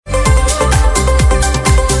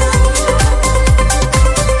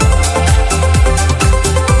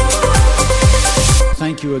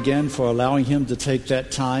you again for allowing him to take that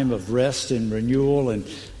time of rest and renewal and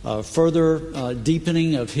further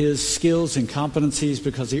deepening of his skills and competencies,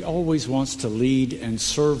 because he always wants to lead and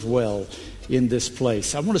serve well in this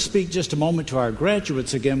place. I want to speak just a moment to our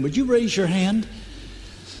graduates again. Would you raise your hand?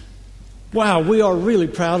 Wow, we are really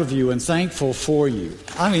proud of you and thankful for you.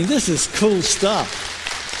 I mean, this is cool stuff.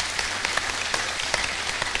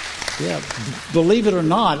 Yeah, believe it or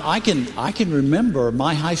not, I can remember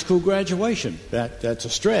my high school graduation. That's a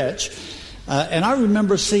stretch. And I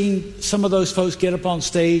remember seeing some of those folks get up on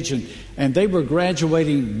stage and they were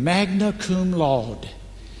graduating magna cum laude.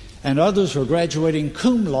 And others were graduating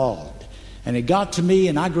cum laude. And it got to me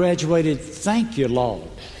and I graduated thank you, Lord.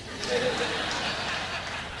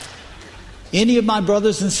 Any of my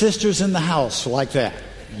brothers and sisters in the house like that?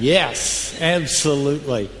 Yes,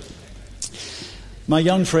 absolutely. My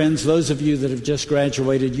young friends, those of you that have just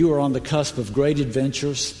graduated, you are on the cusp of great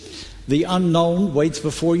adventures. The unknown waits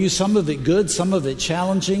before you, some of it good, some of it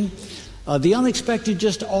challenging. The unexpected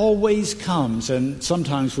just always comes, and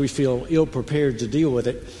sometimes we feel ill-prepared to deal with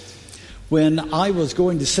it. When I was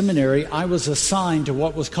going to seminary, I was assigned to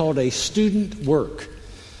what was called a student work.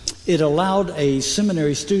 It allowed a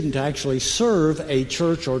seminary student to actually serve a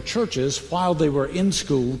church or churches while they were in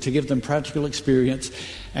school to give them practical experience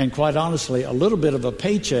and, quite honestly, a little bit of a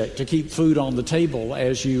paycheck to keep food on the table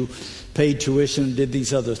as you paid tuition and did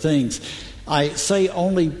these other things. I say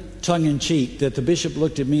only tongue-in-cheek that the bishop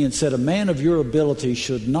looked at me and said, a man of your ability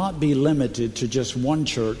should not be limited to just one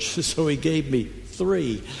church. So he gave me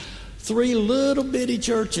three little bitty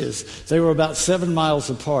churches. They were about 7 miles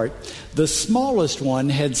apart. The smallest one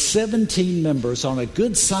had 17 members. On a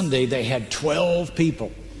good Sunday, they had 12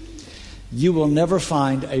 people. You will never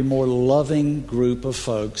find a more loving group of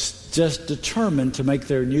folks just determined to make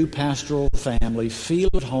their new pastoral family feel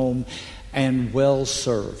at home and well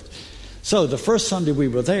served. So the first Sunday we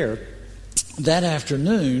were there, that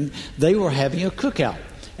afternoon, they were having a cookout.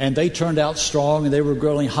 And they turned out strong, and they were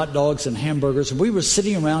grilling hot dogs and hamburgers. And we were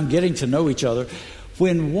sitting around getting to know each other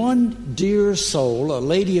when one dear soul, a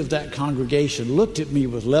lady of that congregation, looked at me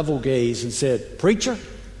with level gaze and said, "Preacher,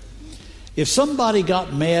 if somebody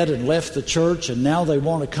got mad and left the church and now they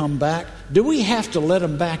want to come back, do we have to let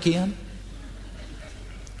them back in?"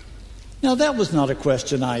 Now, that was not a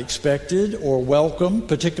question I expected or welcomed,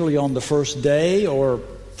 particularly on the first day or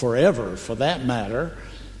forever, for that matter.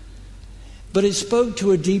 But it spoke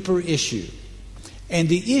to a deeper issue. And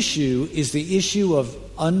the issue is the issue of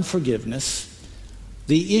unforgiveness.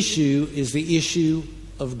 The issue is the issue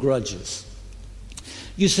of grudges.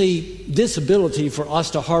 You see, this ability for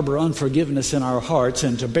us to harbor unforgiveness in our hearts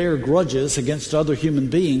and to bear grudges against other human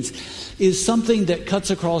beings is something that cuts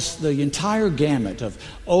across the entire gamut of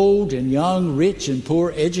old and young, rich and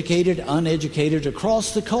poor, educated, uneducated,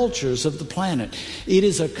 across the cultures of the planet. It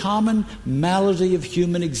is a common malady of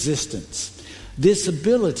human existence. This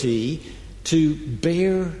ability to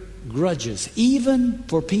bear grudges, even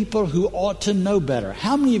for people who ought to know better.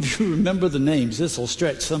 How many of you remember the names? This will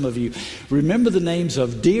stretch some of you. Remember the names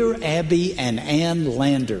of Dear Abby and Ann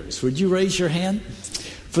Landers. Would you raise your hand?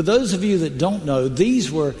 For those of you that don't know, these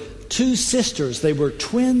were two sisters. They were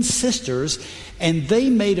twin sisters, and they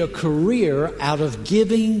made a career out of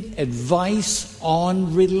giving advice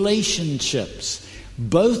on relationships.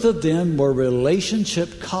 Both of them were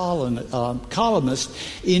relationship columnists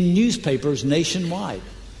in newspapers nationwide.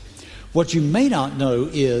 What you may not know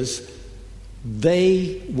is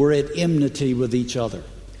they were at enmity with each other.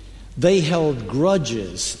 They held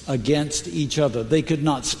grudges against each other. They could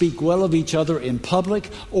not speak well of each other in public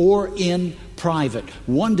or in private.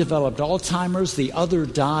 One developed Alzheimer's, the other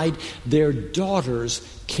died. Their daughters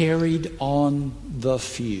carried on the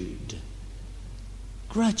feud.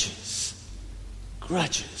 Grudges.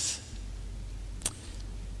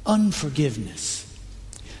 Unforgiveness.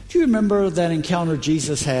 Do you remember that encounter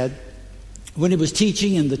Jesus had when he was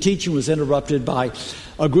teaching, and the teaching was interrupted by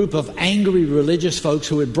a group of angry religious folks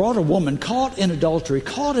who had brought a woman caught in adultery,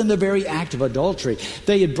 caught in the very act of adultery.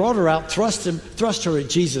 They had brought her out, thrust her at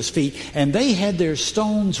Jesus' feet, and they had their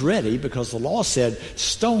stones ready because the law said,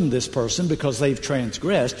 stone this person because they've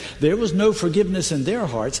transgressed. There was no forgiveness in their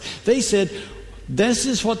hearts. They said, this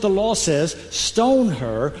is what the law says, stone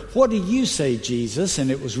her. What do you say, Jesus?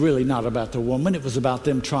 And it was really not about the woman. It was about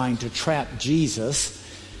them trying to trap Jesus.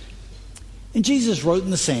 And Jesus wrote in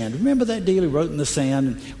the sand. Remember that deal? He wrote in the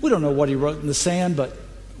sand. We don't know what he wrote in the sand, but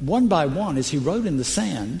one by one, as he wrote in the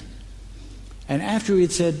sand, and after he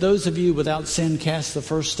had said, those of you without sin cast the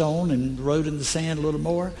first stone, and wrote in the sand a little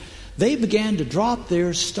more, they began to drop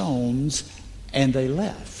their stones and they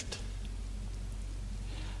left.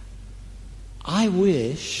 I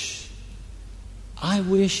wish I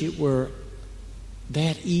wish it were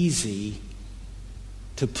that easy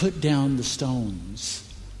to put down the stones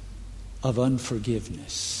of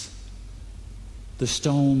unforgiveness, the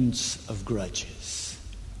stones of grudges.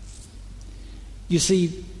 You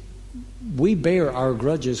see, we bear our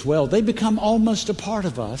grudges well. They become almost a part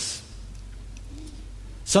of us.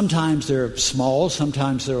 Sometimes they're small,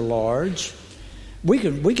 sometimes they're large. We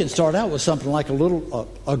can start out with something like a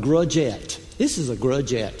grudgette. This is a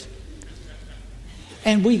grudgette.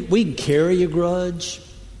 And we can carry a grudge.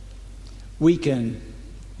 We can,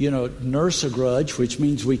 nurse a grudge, which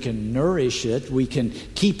means we can nourish it. We can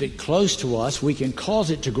keep it close to us. We can cause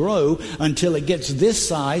it to grow until it gets this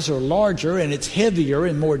size or larger, and it's heavier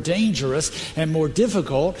and more dangerous and more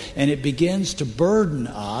difficult, and it begins to burden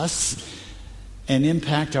us and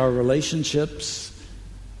impact our relationships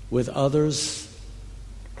with others,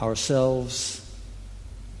 ourselves,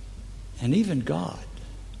 and even God.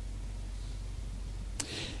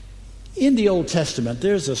 In the Old Testament,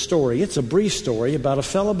 there's a story. It's a brief story about a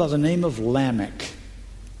fellow by the name of Lamech.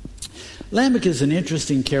 Lamech is an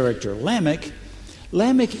interesting character. Lamech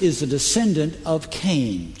is a descendant of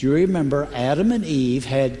Cain. Do you remember Adam and Eve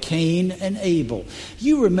had Cain and Abel?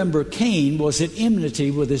 You remember Cain was at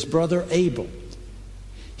enmity with his brother Abel.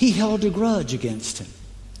 He held a grudge against him.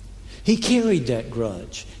 He carried that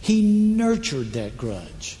grudge. He nurtured that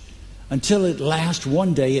grudge. Until at last,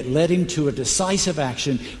 one day, it led him to a decisive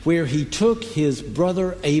action where he took his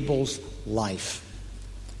brother Abel's life.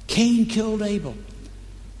 Cain killed Abel.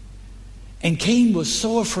 And Cain was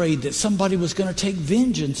so afraid that somebody was going to take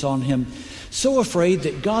vengeance on him, so afraid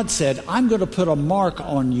that God said, I'm going to put a mark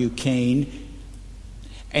on you, Cain,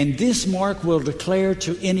 and this mark will declare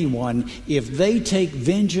to anyone, if they take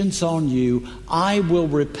vengeance on you, I will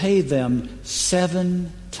repay them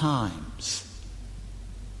 7 times.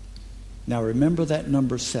 Now remember that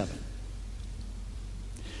number 7.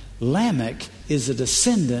 Lamech is a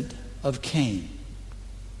descendant of Cain.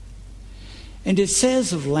 And it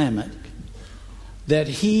says of Lamech that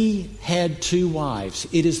he had 2 wives.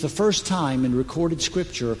 It is the first time in recorded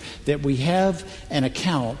Scripture that we have an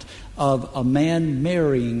account of a man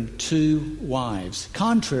marrying 2 wives,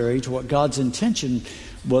 contrary to what God's intention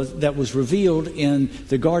was, that was revealed in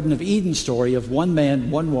the Garden of Eden story of 1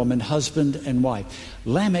 man, 1 woman, husband and wife.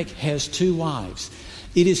 Lamech has 2 wives.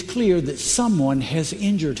 It is clear that someone has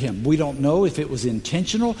injured him. We don't know if it was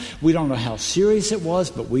intentional. We don't know how serious it was,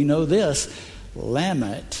 but we know this.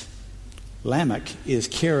 Lamech is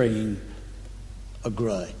carrying a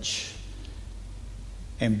grudge.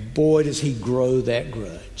 And boy, does he grow that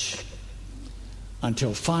grudge.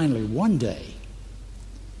 Until finally, one day,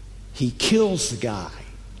 he kills the guy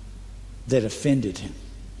that offended him.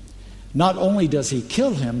 Not only does he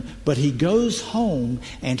kill him, but he goes home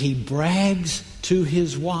and he brags to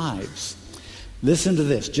his wives. Listen to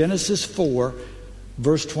this. Genesis 4,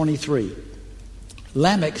 verse 23.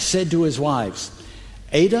 Lamech said to his wives,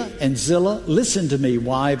 Ada and Zillah, listen to me,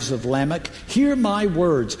 wives of Lamech. Hear my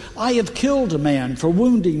words. I have killed a man for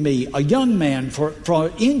wounding me, a young man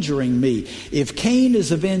for injuring me. If Cain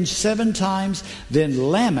is avenged 7 times,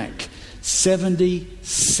 then Lamech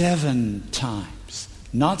 77 times.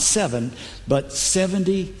 Not 7, but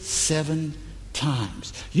 77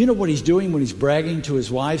 times. You know what he's doing when he's bragging to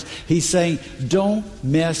his wives? He's saying, don't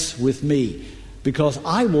mess with me, because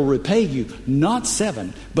I will repay you, not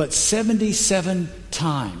 7, but 77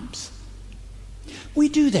 times. We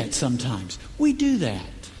do that sometimes. We do that.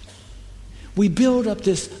 We build up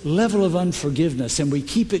this level of unforgiveness and we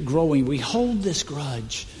keep it growing. We hold this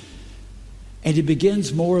grudge. And it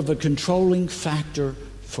begins more of a controlling factor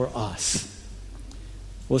for us.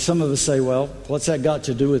 Well, some of us say, well, what's that got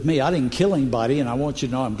to do with me? I didn't kill anybody, and I want you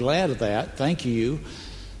to know I'm glad of that. Thank you.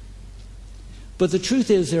 But the truth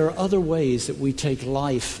is, there are other ways that we take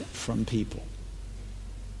life from people.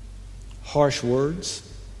 Harsh words,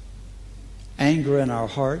 anger in our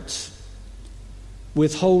hearts,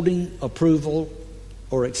 withholding approval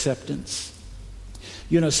or acceptance.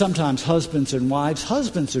 You know, sometimes husbands and wives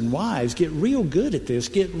get real good at this,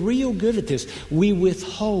 We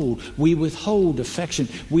withhold affection.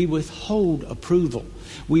 We withhold approval.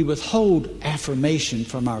 We withhold affirmation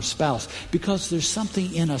from our spouse because there's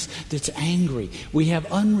something in us that's angry. We have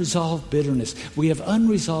unresolved bitterness. We have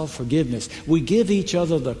unresolved forgiveness. We give each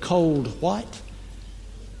other the cold what?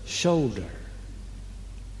 Shoulder.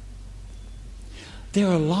 There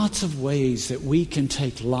are lots of ways that we can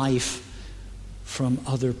take life from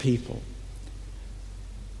other people.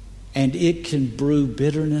 And it can brew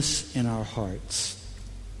bitterness in our hearts.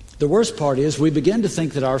 The worst part is we begin to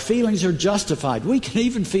think that our feelings are justified. We can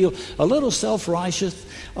even feel a little self-righteous,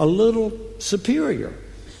 a little superior.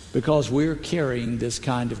 because we're carrying this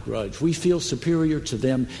kind of grudge. We feel superior to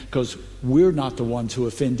them because we're not the ones who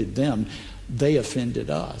offended them. They offended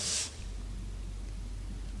us.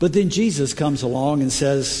 But then Jesus comes along and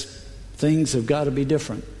says, things have got to be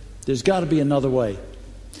different. There's got to be another way.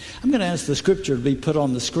 I'm going to ask the scripture to be put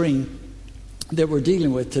on the screen that we're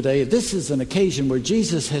dealing with today. This is an occasion where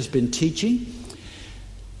Jesus has been teaching.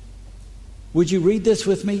 Would you read this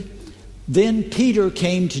with me? Then Peter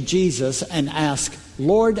came to Jesus and asked,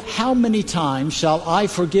 Lord, how many times shall I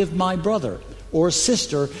forgive my brother or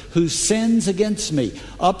sister who sins against me?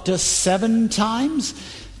 Up to 7 times?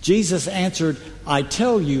 Jesus answered, I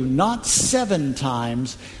tell you, not 7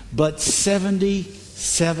 times, but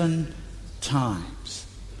 77 times.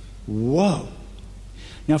 Whoa.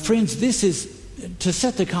 Now, friends, this is, to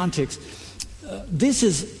set the context, this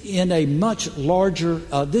is in a much larger,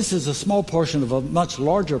 this is a small portion of a much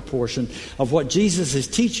larger portion of what Jesus is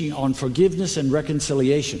teaching on forgiveness and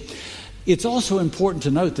reconciliation. It's also important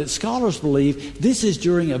to note that scholars believe this is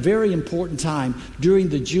during a very important time during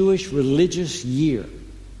the Jewish religious year.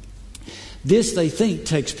 This, they think,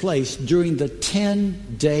 takes place during the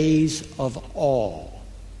 10 days of awe.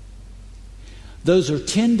 Those are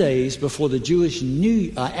 10 days before the Jewish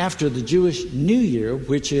after the Jewish New Year,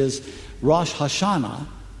 which is Rosh Hashanah,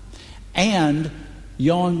 and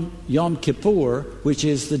Yom Kippur, which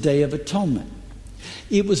is the Day of Atonement.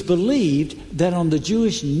 It was believed that on the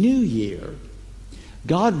Jewish New Year,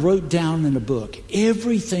 God wrote down in a book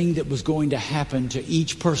everything that was going to happen to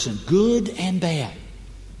each person, good and bad.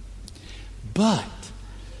 But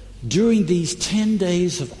during these 10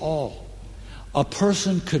 days of awe, a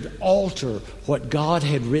person could alter what God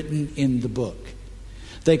had written in the book.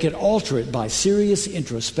 They could alter it by serious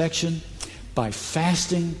introspection, by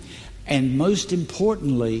fasting, and most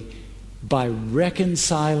importantly, by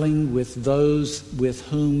reconciling with those with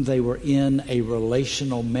whom they were in a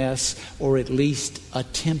relational mess, or at least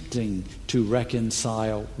attempting to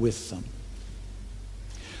reconcile with them.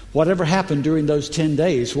 Whatever happened during those 10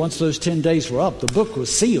 days, once those 10 days were up, the book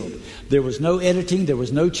was sealed. There was no editing, there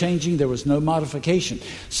was no changing, there was no modification.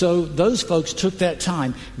 So those folks took that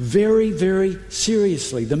time very, very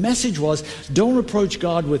seriously. The message was, don't approach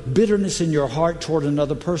God with bitterness in your heart toward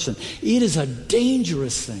another person. It is a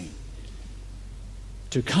dangerous thing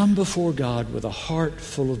to come before God with a heart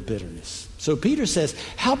full of bitterness. So Peter says,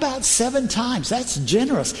 how about 7 times? That's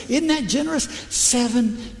generous. Isn't that generous?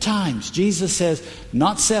 7 times. Jesus says,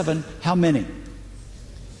 not 7, how many?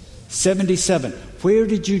 77. Where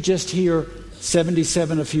did you just hear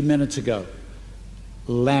 77 a few minutes ago?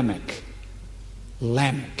 Lamech.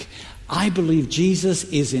 Lamech. I believe Jesus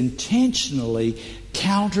is intentionally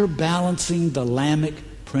counterbalancing the Lamech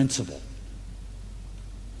principle.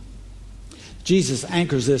 Jesus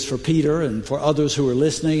anchors this for Peter and for others who are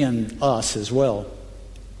listening, and us as well,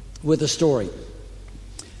 with a story.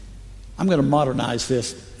 I'm going to modernize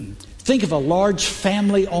this. Think of a large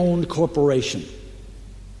family-owned corporation,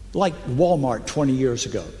 like Walmart 20 years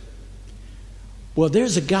ago. Well,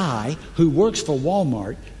 there's a guy who works for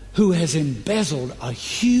Walmart who has embezzled a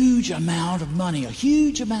huge amount of money, And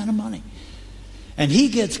he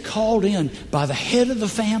gets called in by the head of the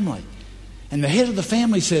family. And the head of the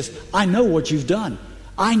family says, I know what you've done.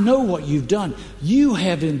 I know what you've done. You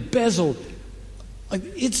have embezzled.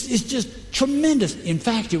 It's just tremendous. In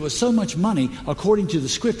fact, it was so much money, according to the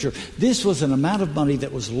scripture. This was an amount of money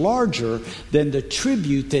that was larger than the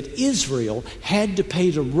tribute that Israel had to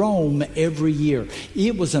pay to Rome every year.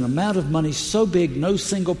 It was an amount of money so big, no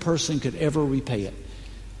single person could ever repay it.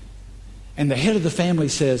 And the head of the family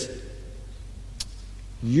says,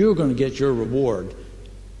 you're going to get your reward.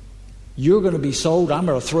 You're going to be sold. I'm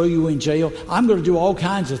going to throw you in jail. I'm going to do all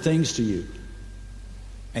kinds of things to you.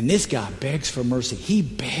 And this guy begs for mercy. He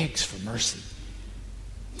begs for mercy.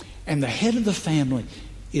 And the head of the family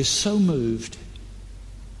is so moved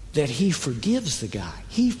that he forgives the guy.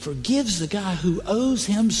 He forgives the guy who owes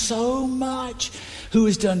him so much, who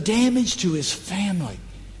has done damage to his family.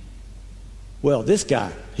 Well, this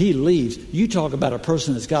guy, he leaves. You talk about a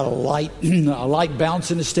person that's got a light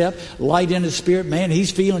bounce in his step, light in his spirit. Man,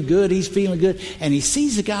 he's feeling good. And he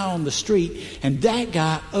sees a guy on the street, and that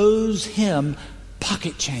guy owes him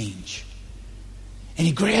pocket change. And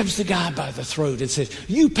he grabs the guy by the throat and says,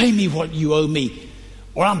 you pay me what you owe me,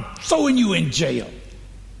 or I'm throwing you in jail.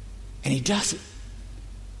 And he does it.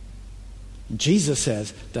 And Jesus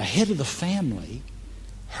says, the head of the family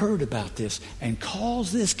heard about this and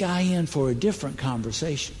calls this guy in for a different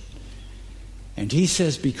conversation. And he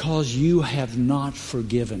says, because you have not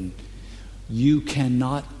forgiven, you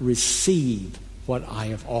cannot receive what I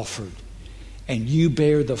have offered. And you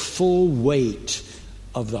bear the full weight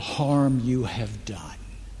of the harm you have done.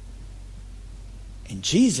 And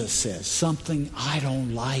Jesus says something I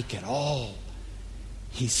don't like at all.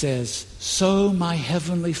 He says, so my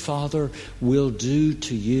heavenly Father will do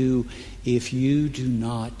to you if you do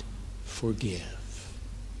not forgive.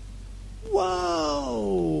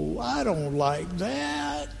 Whoa, I don't like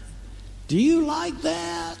that. Do you like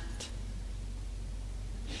that?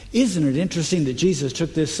 Isn't it interesting that Jesus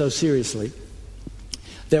took this so seriously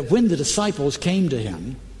that when the disciples came to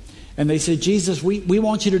him and they said, Jesus, we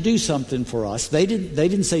want you to do something for us. They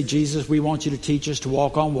didn't say, Jesus, we want you to teach us to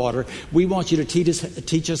walk on water. We want you to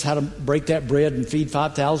teach us how to break that bread and feed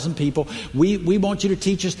 5,000 people. We want you to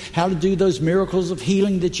teach us how to do those miracles of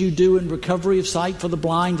healing that you do and recovery of sight for the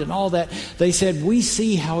blind and all that. They said, we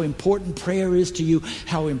see how important prayer is to you,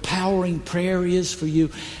 how empowering prayer is for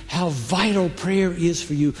you, how vital prayer is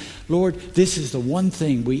for you. Lord, this is the one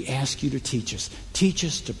thing we ask you to teach us. Teach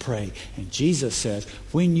us to pray. And Jesus says,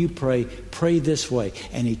 when you pray, pray this way.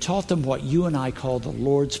 And he taught them what you and I call the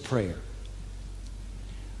Lord's Prayer.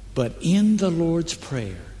 But in the Lord's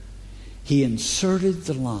Prayer, he inserted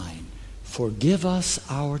the line, forgive us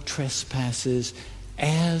our trespasses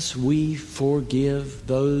as we forgive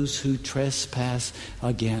those who trespass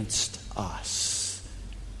against us.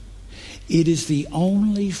 It is the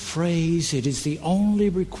only phrase, it is the only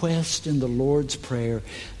request in the Lord's Prayer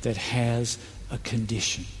that has a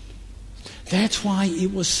condition. That's why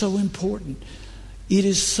it was so important. It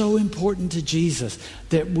is so important to Jesus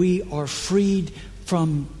that we are freed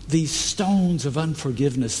from these stones of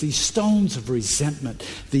unforgiveness, these stones of resentment,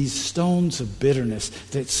 these stones of bitterness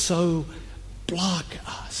that so block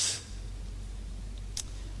us.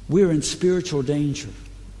 We're in spiritual danger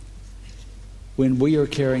when we are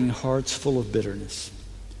carrying hearts full of bitterness.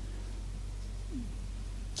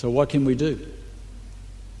 So what can we do?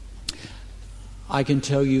 I can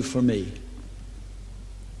tell you for me,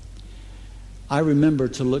 I remember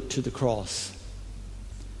to look to the cross.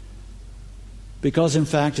 Because in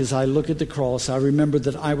fact, as I look at the cross, I remember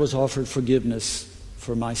that I was offered forgiveness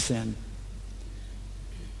for my sin.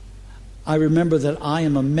 I remember that I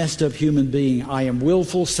am a messed up human being. I am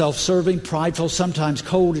willful, self-serving, prideful, sometimes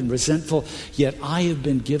cold and resentful. Yet I have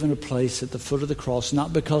been given a place at the foot of the cross,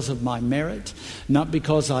 not because of my merit, not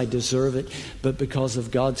because I deserve it, but because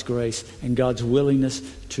of God's grace and God's willingness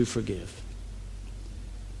to forgive.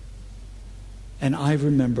 And I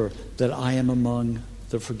remember that I am among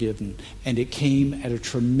the forgiven. And it came at a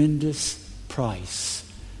tremendous price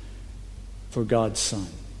for God's Son.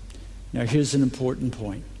 Now here's an important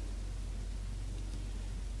point.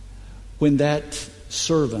 When that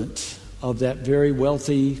servant of that very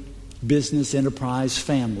wealthy business enterprise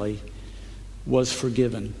family was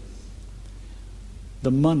forgiven,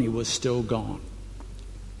 the money was still gone.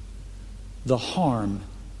 The harm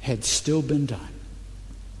had still been done.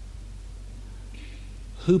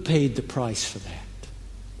 Who paid the price for that?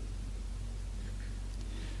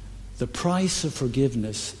 The price of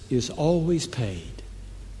forgiveness is always paid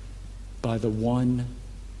by the one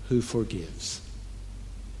who forgives.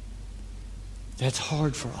 That's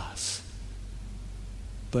hard for us,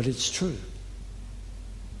 but it's true.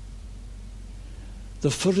 The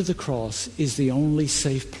foot of the cross is the only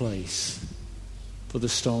safe place for the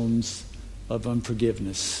stones of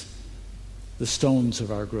unforgiveness, the stones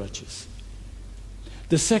of our grudges.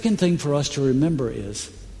 The second thing for us to remember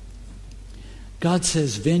is God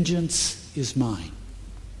says, vengeance is mine.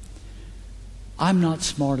 I'm not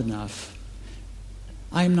smart enough.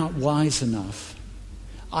 I am not wise enough.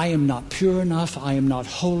 I am not pure enough. I am not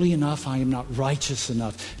holy enough. I am not righteous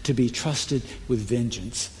enough to be trusted with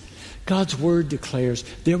vengeance. God's word declares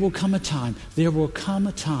there will come a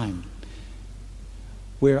time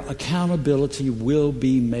where accountability will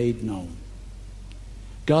be made known.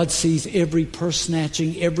 God sees every purse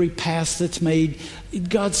snatching, every pass that's made.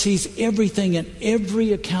 God sees everything, and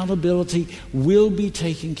every accountability will be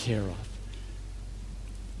taken care of.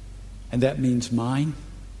 And that means mine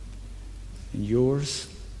and yours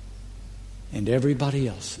and everybody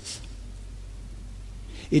else's.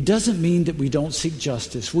 It doesn't mean that we don't seek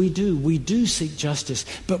justice. We do seek justice,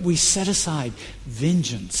 but we set aside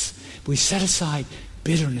vengeance. We set aside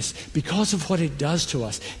bitterness because of what it does to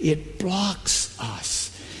us. It blocks us.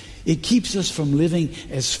 It keeps us from living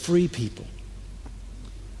as free people.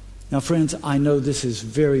 Now, friends, I know this is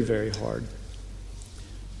very, very hard.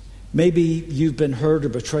 Maybe you've been hurt or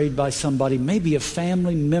betrayed by somebody. Maybe a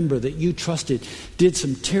family member that you trusted did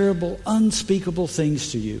some terrible, unspeakable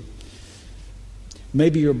things to you.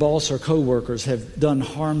 Maybe your boss or coworkers have done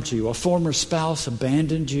harm to you. A former spouse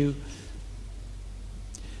abandoned you.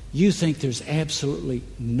 You think there's absolutely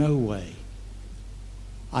no way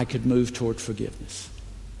I could move toward forgiveness.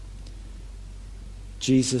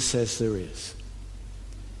 Jesus says there is.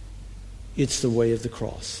 It's the way of the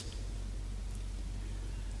cross.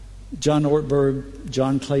 John Ortberg,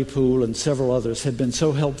 John Claypool, and several others have been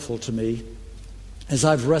so helpful to me as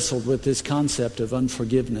I've wrestled with this concept of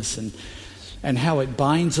unforgiveness and how it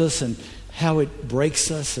binds us and how it breaks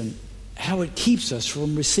us and how it keeps us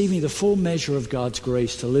from receiving the full measure of God's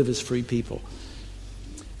grace to live as free people.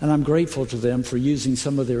 And I'm grateful to them for using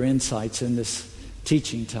some of their insights in this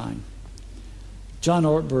teaching time. John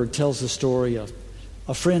Ortberg tells the story of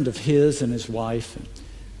a friend of his and his wife.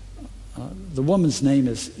 The woman's name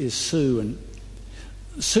is Sue, and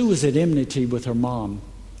Sue was at enmity with her mom.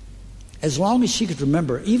 As long as she could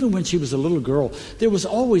remember, even when she was a little girl, there was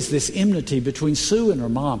always this enmity between Sue and her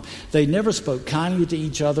mom. They never spoke kindly to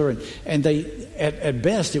each other, and they, at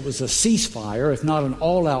best, it was a ceasefire, if not an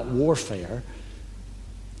all-out warfare.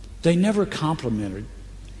 They never complimented.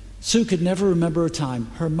 Sue could never remember a time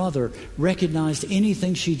her mother recognized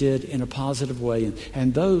anything she did in a positive way.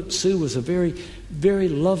 And though Sue was a very, very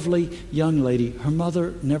lovely young lady, her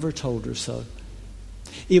mother never told her so.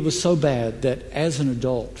 It was so bad that as an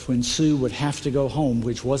adult, when Sue would have to go home,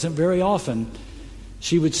 which wasn't very often,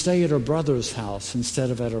 she would stay at her brother's house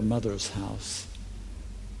instead of at her mother's house.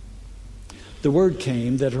 The word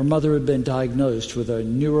came that her mother had been diagnosed with a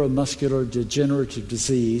neuromuscular degenerative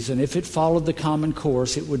disease, and if it followed the common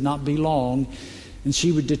course, it would not be long, and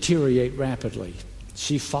she would deteriorate rapidly.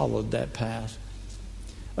 She followed that path.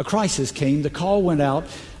 A crisis came. The call went out.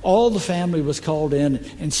 All the family was called in,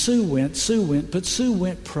 and Sue went, but Sue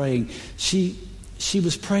went praying. She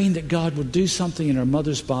was praying that God would do something in her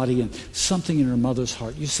mother's body and something in her mother's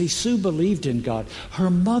heart. You see, Sue believed in God.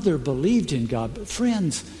 Her mother believed in God. But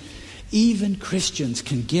friends, even Christians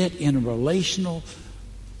can get in a relational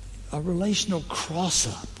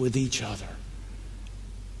cross-up with each other.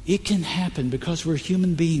 It can happen because we're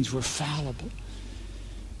human beings. We're fallible.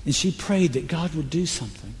 And she prayed that God would do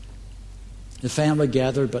something. The family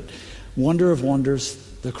gathered, but wonder of wonders,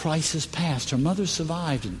 the crisis passed. Her mother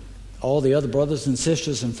survived, and all the other brothers and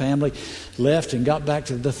sisters and family left and got back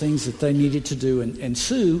to the things that they needed to do. And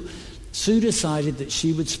Sue decided that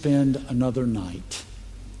she would spend another night.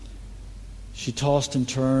 She tossed and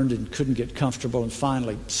turned and couldn't get comfortable, and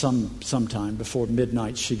finally, sometime before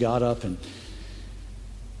midnight, she got up and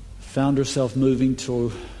found herself moving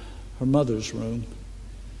to her mother's room.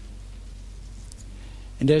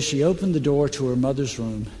 And as she opened the door to her mother's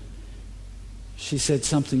room, she said,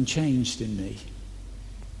 "Something changed in me.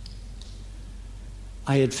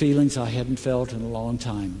 I had feelings I hadn't felt in a long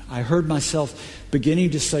time. I heard myself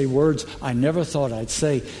beginning to say words I never thought I'd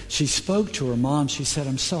say." She spoke to her mom. She said,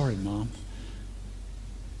 "I'm sorry, Mom."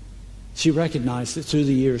 She recognized that through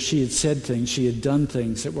the years she had said things, she had done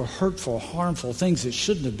things that were hurtful, harmful, things that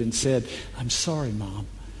shouldn't have been said. "I'm sorry, Mom.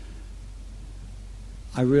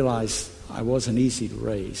 I realized I wasn't easy to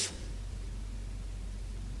raise."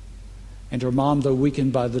 And her mom, though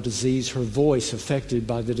weakened by the disease, her voice affected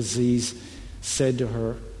by the disease, said to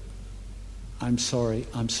her, I'm sorry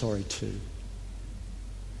too."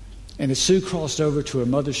 And as Sue crossed over to her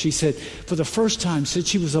mother, she said, for the first time since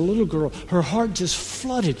she was a little girl, her heart just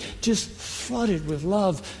flooded with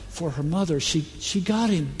love for her mother. She got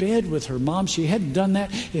in bed with her mom. She hadn't done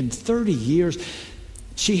that in 30 years.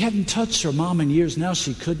 She hadn't touched her mom in years. Now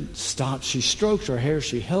she couldn't stop. She stroked her hair.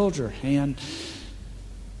 She held her hand.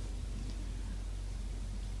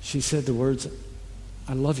 She said the words,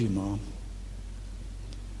 "I love you, Mom.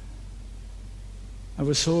 I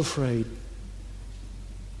was so afraid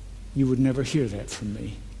you would never hear that from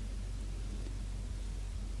me."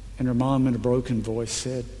 And her mom, in a broken voice,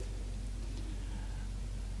 said,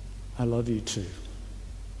 "I love you too.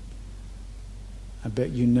 I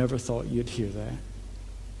bet you never thought you'd hear that."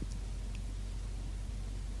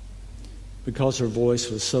 Because her voice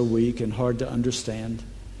was so weak and hard to understand,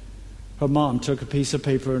 her mom took a piece of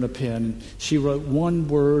paper and a pen. She wrote one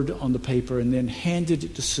word on the paper and then handed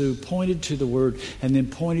it to Sue, pointed to the word, and then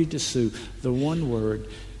pointed to Sue. The one word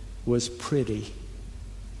was pretty.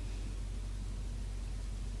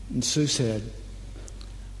 And Sue said,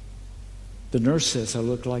 "The nurse says I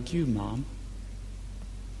look like you, Mom."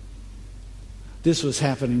 This was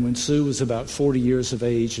happening when Sue was about 40 years of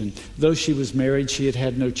age, and though she was married, she had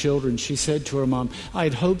had no children. She said to her mom, "I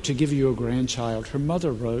had hoped to give you a grandchild." Her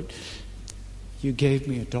mother wrote, "You gave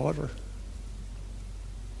me a daughter."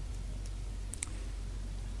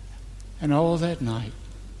 And all that night,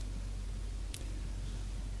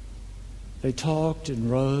 they talked and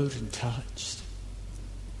wrote and touched.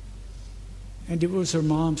 And it was her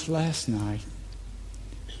mom's last night,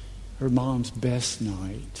 her mom's best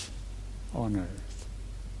night on earth.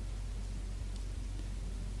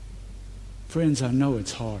 Friends, I know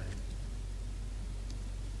it's hard.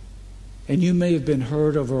 And you may have been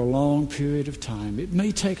hurt over a long period of time. It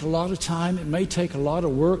may take a lot of time. It may take a lot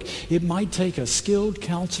of work. It might take a skilled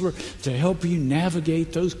counselor to help you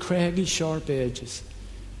navigate those craggy, sharp edges.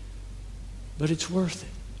 But it's worth it.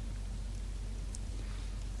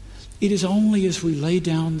 It is only as we lay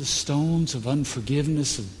down the stones of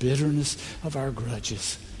unforgiveness, of bitterness, of our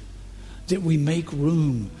grudges, that we make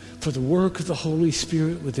room for the work of the Holy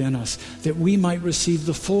Spirit within us, that we might receive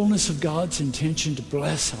the fullness of God's intention to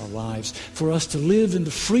bless our lives, for us to live in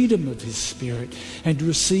the freedom of His Spirit and to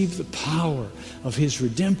receive the power of His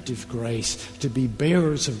redemptive grace, to be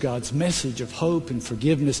bearers of God's message of hope and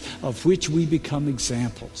forgiveness, of which we become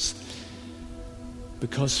examples.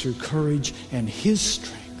 Because through courage and His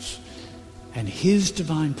strength and His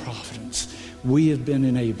divine providence, we have been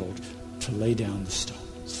enabled to lay down the stone.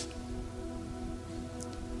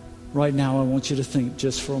 Right now, I want you to think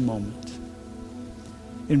just for a moment.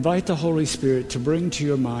 Invite the Holy Spirit to bring to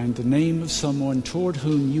your mind the name of someone toward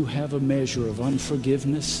whom you have a measure of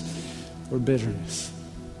unforgiveness or bitterness.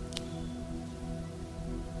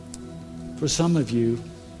 For some of you,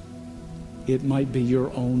 it might be your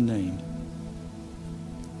own name.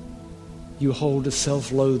 You hold a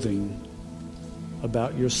self-loathing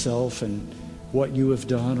about yourself and what you have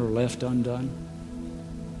done or left undone.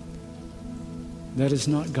 That is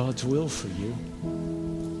not God's will for you.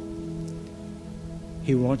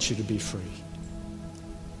 He wants you to be free.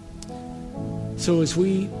 So as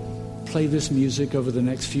we play this music over the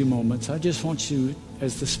next few moments, I just want you,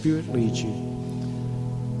 as the Spirit leads you,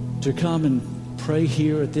 to come and pray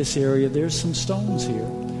here at this area. There's some stones here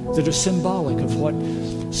that are symbolic of what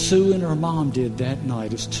Sue and her mom did that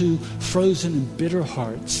night as two frozen and bitter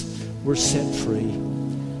hearts were set free.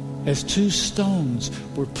 As two stones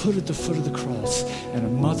were put at the foot of the cross and a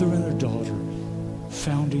mother and her daughter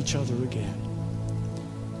found each other again.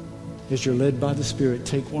 As you're led by the Spirit,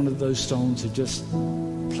 take one of those stones and just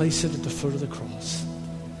place it at the foot of the cross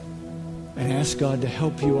and ask God to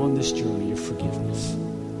help you on this journey of forgiveness.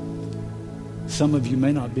 Some of you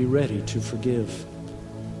may not be ready to forgive,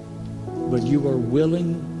 but you are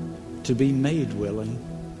willing to be made willing,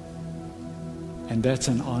 and that's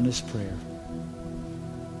an honest prayer.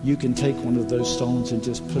 You can take one of those stones and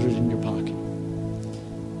just put it in your pocket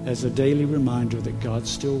as a daily reminder that God's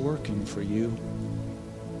still working for you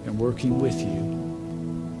and working with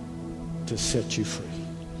you to set you free.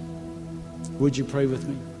 Would you pray with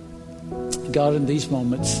me? God, in these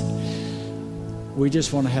moments, we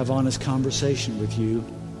just want to have honest conversation with you.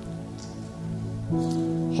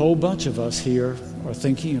 A whole bunch of us here are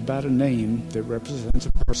thinking about a name that represents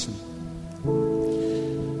a person.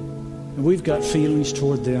 And we've got feelings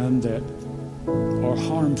toward them that are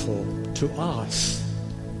harmful to us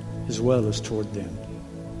as well as toward them.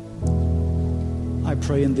 I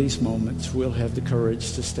pray in these moments we'll have the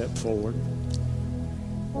courage to step forward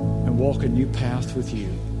and walk a new path with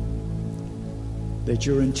you, that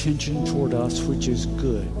your intention toward us, which is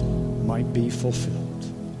good, might be fulfilled,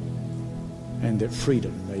 and that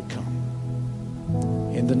freedom may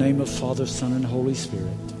come. In the name of Father, Son, and Holy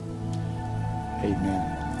Spirit,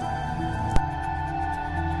 amen.